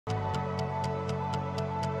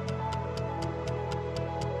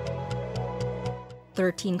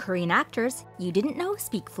13 Korean actors you didn't know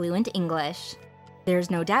speak fluent English.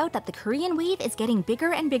 There's no doubt that the Korean wave is getting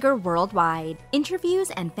bigger and bigger worldwide.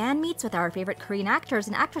 Interviews and fan meets with our favorite Korean actors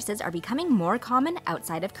and actresses are becoming more common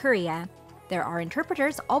outside of Korea. There are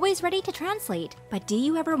interpreters always ready to translate, but do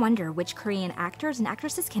you ever wonder which Korean actors and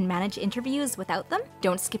actresses can manage interviews without them?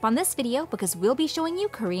 Don't skip on this video because we'll be showing you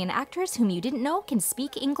Korean actors whom you didn't know can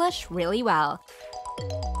speak English really well.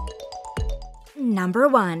 Number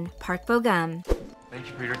 1. Park Bogum. Thank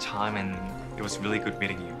you for your time, and it was really good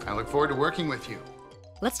meeting you. I look forward to working with you.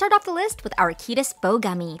 Let's start off the list with our cutest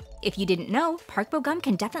Bogummy. If you didn't know, Park Bogum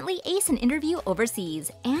can definitely ace an interview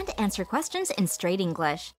overseas and answer questions in straight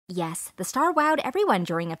English. Yes, the star wowed everyone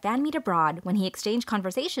during a fan meet abroad when he exchanged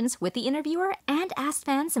conversations with the interviewer and asked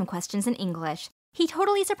fans some questions in English. He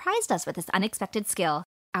totally surprised us with this unexpected skill.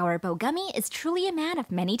 Our Bogummy is truly a man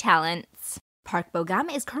of many talents. Park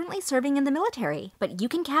Bogum is currently serving in the military, but you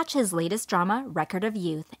can catch his latest drama, Record of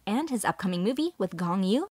Youth, and his upcoming movie with Gong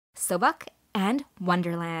Yoo, Sobuk, and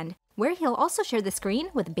Wonderland, where he'll also share the screen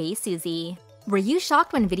with Bae Suzy. Were you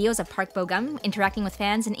shocked when videos of Park Bogum interacting with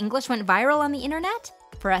fans in English went viral on the internet?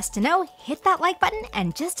 For us to know, hit that like button,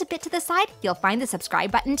 and just a bit to the side, you'll find the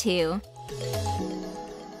subscribe button too.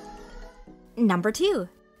 Number 2.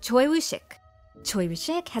 Choi Woo-shik. Choi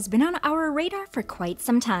Woo-shik has been on our radar for quite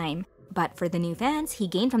some time. But for the new fans he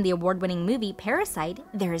gained from the award-winning movie Parasite,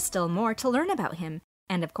 there is still more to learn about him.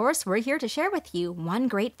 And of course, we're here to share with you one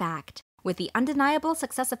great fact. With the undeniable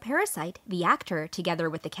success of Parasite, the actor, together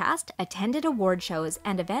with the cast, attended award shows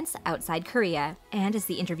and events outside Korea. And as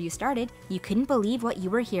the interview started, you couldn't believe what you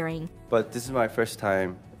were hearing. But this is my first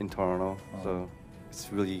time in Toronto, so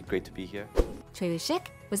it's really great to be here. Choi Woo-shik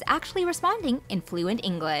was actually responding in fluent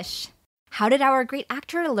English. How did our great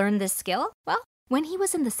actor learn this skill? Well, when he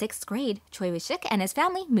was in the 6th grade, Choi Woo-shik and his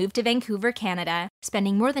family moved to Vancouver, Canada.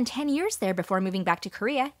 Spending more than 10 years there before moving back to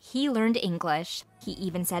Korea, he learned English. He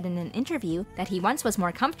even said in an interview that he once was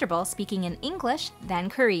more comfortable speaking in English than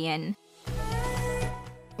Korean.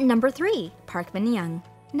 Number 3. Park Min-young.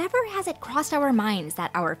 Never has it crossed our minds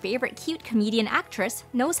that our favorite cute comedian actress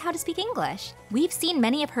knows how to speak English. We've seen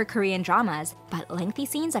many of her Korean dramas, but lengthy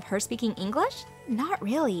scenes of her speaking English? Not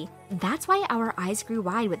really. That's why our eyes grew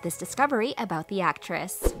wide with this discovery about the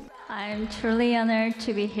actress. I'm truly honored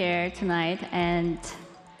to be here tonight, and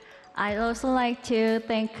I'd also like to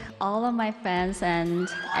thank all of my fans and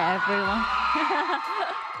everyone.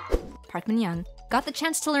 Park Min-young got the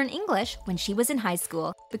chance to learn English when she was in high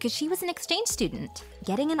school because she was an exchange student.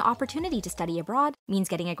 Getting an opportunity to study abroad means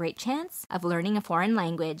getting a great chance of learning a foreign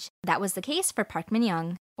language. That was the case for Park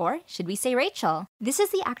Min-young. Or should we say Rachel? This is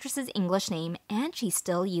the actress's English name, and she's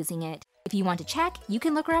still using it. If you want to check, you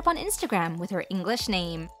can look her up on Instagram with her English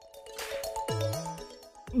name.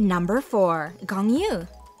 Number 4. Gong Yoo.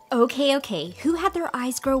 Okay, who had their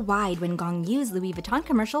eyes grow wide when Gong Yoo's Louis Vuitton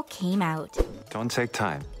commercial came out? Don't take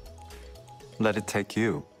time. Let it take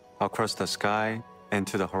you across the sky,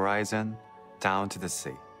 into the horizon, down to the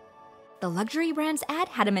sea. The luxury brand's ad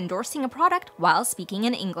had him endorsing a product while speaking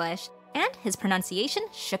in English, and his pronunciation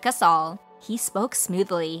shook us all. He spoke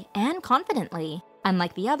smoothly and confidently.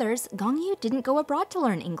 Unlike the others, Gong Yoo didn't go abroad to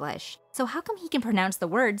learn English. So how come he can pronounce the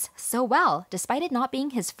words so well, despite it not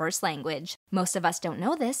being his first language? Most of us don't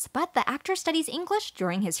know this, but the actor studies English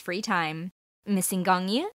during his free time. Missing Gong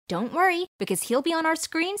Yoo? Don't worry, because he'll be on our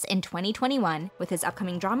screens in 2021 with his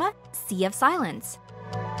upcoming drama, Sea of Silence.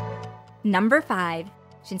 Number 5.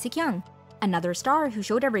 Shin Se-kyung. Another star who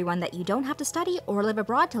showed everyone that you don't have to study or live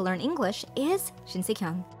abroad to learn English is Shin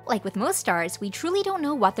Se-kyung. Like with most stars, we truly don't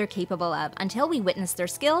know what they're capable of until we witness their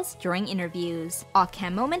skills during interviews,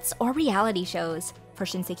 off-cam moments, or reality shows. For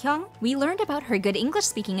Shin Se-kyung, we learned about her good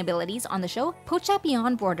English-speaking abilities on the show Pocha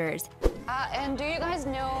Beyond Borders. And do you guys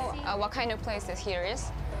know what kind of place this here is?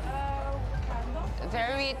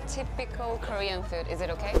 Very typical Korean food. Is it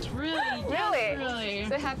okay? It's really.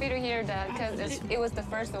 So happy to hear that because it was the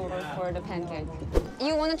first order for the pancake.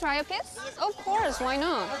 You want to try a piece? Of course, why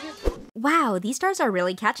not? Wow, these stars are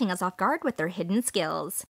really catching us off guard with their hidden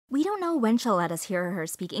skills. We don't know when she'll let us hear her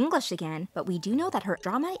speak English again, but we do know that her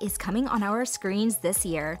drama is coming on our screens this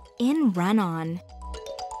year in Run On.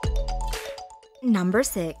 Number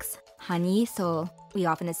 6. Han Yi-sol. We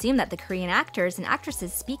often assume that the Korean actors and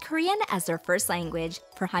actresses speak Korean as their first language.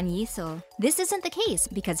 For Han Yi-sol, this isn't the case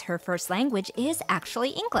because her first language is actually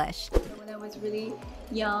English. When I was really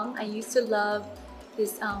young, I used to love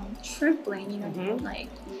this trampoline, like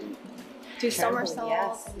do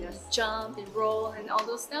somersaults, jump and roll and all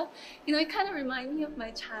those stuff. It kind of reminds me of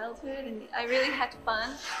my childhood, and I really had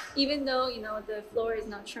fun, even though the floor is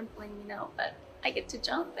not trampoline, but I get to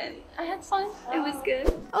jump and I had fun. It was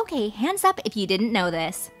good. Okay, hands up if you didn't know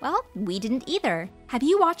this. Well, we didn't either. Have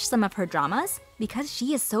you watched some of her dramas? Because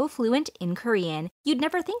she is so fluent in Korean, you'd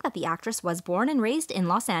never think that the actress was born and raised in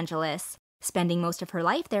Los Angeles. Spending most of her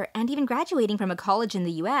life there and even graduating from a college in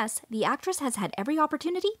the US, the actress has had every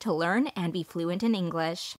opportunity to learn and be fluent in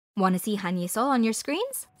English. Want to see Han Ye-sol on your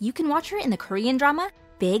screens? You can watch her in the Korean drama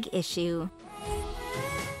Big Issue.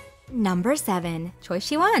 Number 7. Choi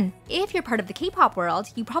Siwon. If you're part of the K-pop world,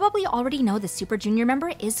 you probably already know the Super Junior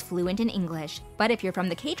member is fluent in English. But if you're from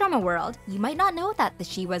the K-drama world, you might not know that the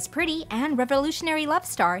She Was Pretty and revolutionary love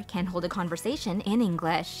star can hold a conversation in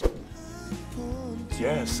English.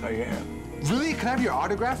 Yes, I am. Really? Can I have your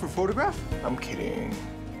autograph or photograph? I'm kidding.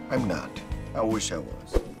 I'm not. I wish I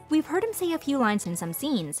was. We've heard him say a few lines in some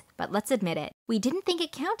scenes, but let's admit it, we didn't think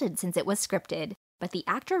it counted since it was scripted. But the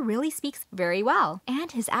actor really speaks very well,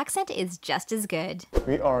 and his accent is just as good.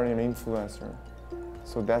 We are an influencer,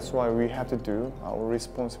 so that's why we have to do our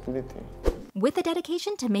responsibility. With a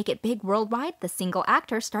dedication to make it big worldwide, the single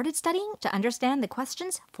actor started studying to understand the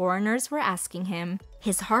questions foreigners were asking him.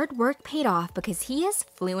 His hard work paid off because he is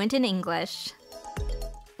fluent in English.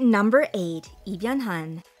 Number 8. Lee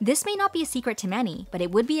Byung-hun. This may not be a secret to many, but it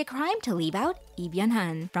would be a crime to leave out Lee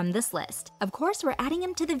Byung-hun from this list. Of course, we're adding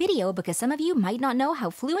him to the video because some of you might not know how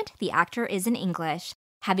fluent the actor is in English.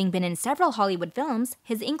 Having been in several Hollywood films,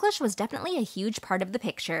 his English was definitely a huge part of the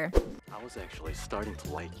picture. I was actually starting to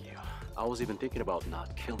like you. I was even thinking about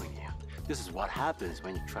not killing you. This is what happens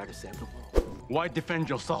when you try to save the world. Why defend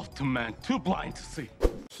yourself to man too blind to see?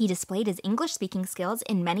 He displayed his English-speaking skills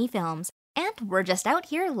in many films, and we're just out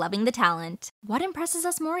here loving the talent. What impresses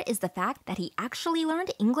us more is the fact that he actually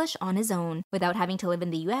learned English on his own. Without having to live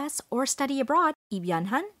in the US or study abroad, Lee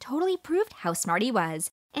Byung-hun totally proved how smart he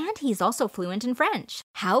was. And he's also fluent in French.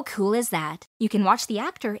 How cool is that? You can watch the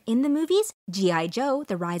actor in the movies G.I. Joe,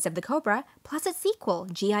 The Rise of the Cobra, plus its sequel,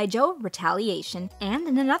 G.I. Joe, Retaliation, and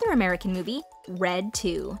in another American movie, Red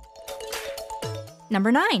 2. Number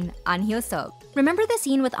 9. An Hyo-sop. Remember the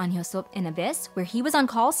scene with An Hyo-sop in Abyss, where he was on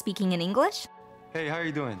call speaking in English? Hey, how are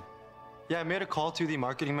you doing? Yeah, I made a call to the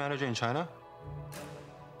marketing manager in China.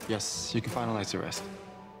 Yes, you can finalize the rest.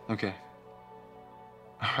 Okay.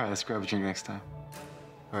 All right, let's grab a drink next time.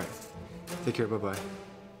 All right, take care, bye-bye.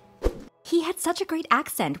 He had such a great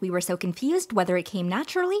accent, we were so confused whether it came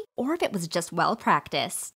naturally or if it was just well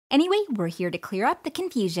practiced. Anyway, we're here to clear up the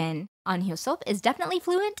confusion. An Hyo-sop is definitely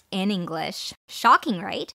fluent in English. Shocking,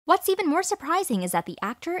 right? What's even more surprising is that the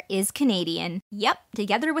actor is Canadian. Yep,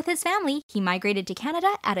 together with his family, he migrated to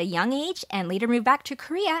Canada at a young age and later moved back to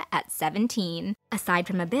Korea at 17. Aside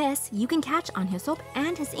from Abyss, you can catch An Hyo-sop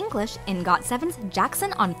and his English in GOT7's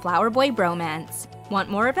Jackson on Flower Boy Bromance. Want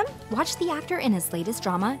more of him? Watch the actor in his latest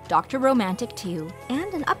drama, Dr. Romantic 2,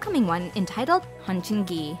 and an upcoming one entitled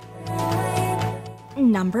Hunchun-gi.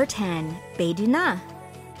 Number 10. Bae Do-na.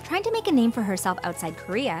 Trying to make a name for herself outside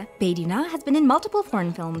Korea, Bae Do-na has been in multiple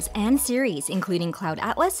foreign films and series, including Cloud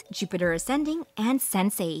Atlas, Jupiter Ascending, and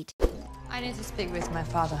Sense8. I need to speak with my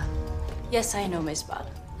father. Yes, I know, Miss Bud.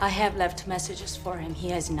 I have left messages for him. He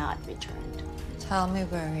has not returned. Tell me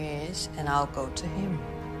where he is, and I'll go to him.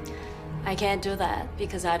 I can't do that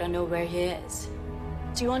because I don't know where he is.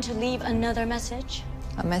 Do you want to leave another message?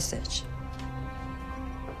 A message?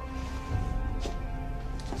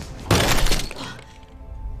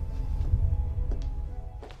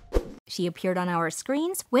 She appeared on our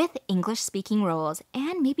screens with English-speaking roles,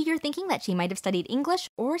 and maybe you're thinking that she might have studied English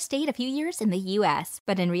or stayed a few years in the US.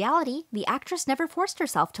 But in reality, the actress never forced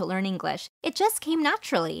herself to learn English. It just came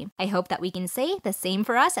naturally. I hope that we can say the same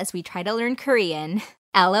for us as we try to learn Korean.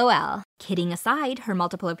 LOL. Kidding aside, her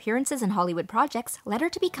multiple appearances in Hollywood projects led her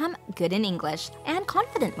to become good in English and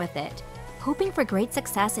confident with it. Hoping for great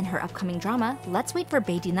success in her upcoming drama, let's wait for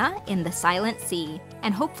Bae Do-na in The Silent Sea,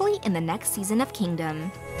 and hopefully in the next season of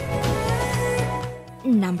Kingdom.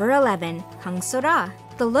 Number 11. Kang So-ra.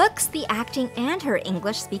 The looks, the acting, and her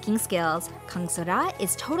English-speaking skills, Kang So-ra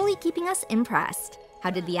is totally keeping us impressed. How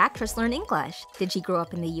did the actress learn English? Did she grow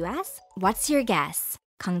up in the US? What's your guess?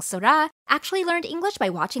 Kang So-ra actually learned English by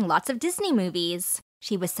watching lots of Disney movies.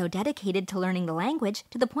 She was so dedicated to learning the language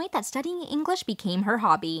to the point that studying English became her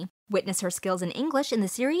hobby. Witness her skills in English in the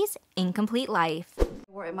series Incomplete Life. I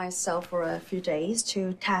wore it myself for a few days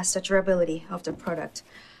to test the durability of the product,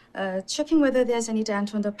 checking whether there's any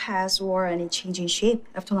dent on the pads or any changing shape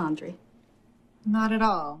after laundry. Not at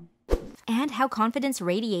all. And how confidence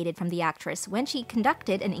radiated from the actress when she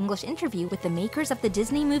conducted an English interview with the makers of the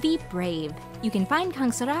Disney movie Brave. You can find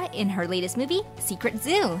Kang So-ra in her latest movie, Secret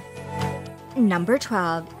Zoo. Number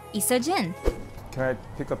 12. Lee So-jin. Can I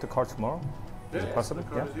pick up the car tomorrow? Is it possible?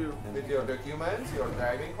 Yeah. With your documents, your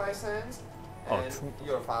driving license, and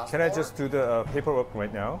your passport. Can I just do the paperwork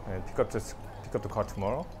right now and pick up the car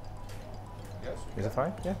tomorrow? Yes. Is it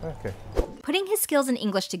fine? Yeah. Okay. Putting his skills in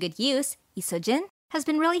English to good use, Lee Seo-jin has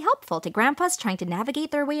been really helpful to grandpas trying to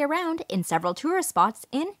navigate their way around in several tourist spots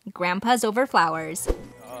in Grandpas Over Flowers.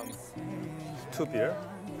 2 beer,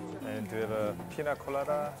 and we have a pina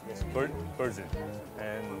colada, virgin,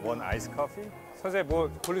 and 1 iced coffee. 선생님 뭐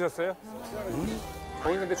고르셨어요?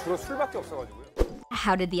 거기 근데 주로 술밖에 없어가지고요.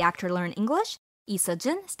 How did the actor learn English? Lee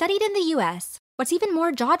Seo-jin studied in the US. What's even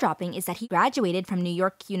more jaw-dropping is that he graduated from New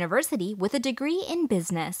York University with a degree in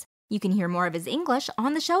business. You can hear more of his English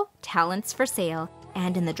on the show Talents for Sale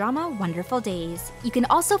and in the drama Wonderful Days. You can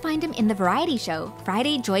also find him in the variety show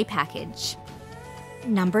Friday Joy Package.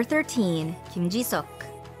 Number 13, Kim Ji-suk.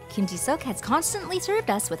 Kim Ji-suk has constantly served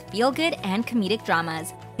us with feel-good and comedic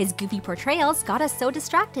dramas. His goofy portrayals got us so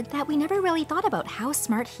distracted that we never really thought about how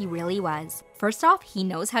smart he really was. First off, he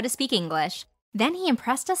knows how to speak English. Then he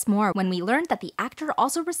impressed us more when we learned that the actor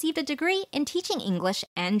also received a degree in teaching English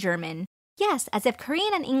and German. Yes, as if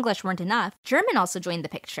Korean and English weren't enough, German also joined the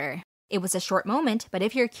picture. It was a short moment, but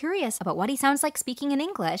if you're curious about what he sounds like speaking in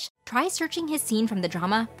English, try searching his scene from the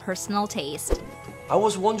drama Personal Taste. I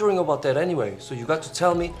was wondering about that anyway, so you got to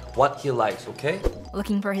tell me what he likes, okay?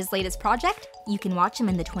 Looking for his latest project? You can watch him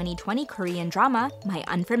in the 2020 Korean drama My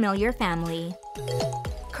Unfamiliar Family.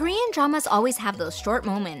 Korean dramas always have those short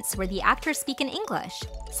moments where the actors speak in English.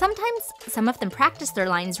 Sometimes, some of them practice their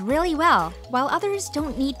lines really well, while others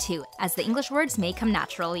don't need to, as the English words may come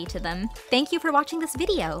naturally to them. Thank you for watching this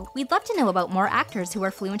video. We'd love to know about more actors who are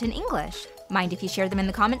fluent in English. Mind if you share them in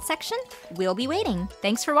the comments section? We'll be waiting.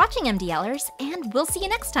 Thanks for watching, MDLers, and we'll see you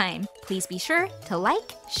next time. Please be sure to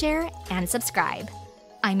like, share, and subscribe.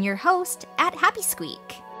 I'm your host at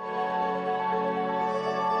HappySqueak.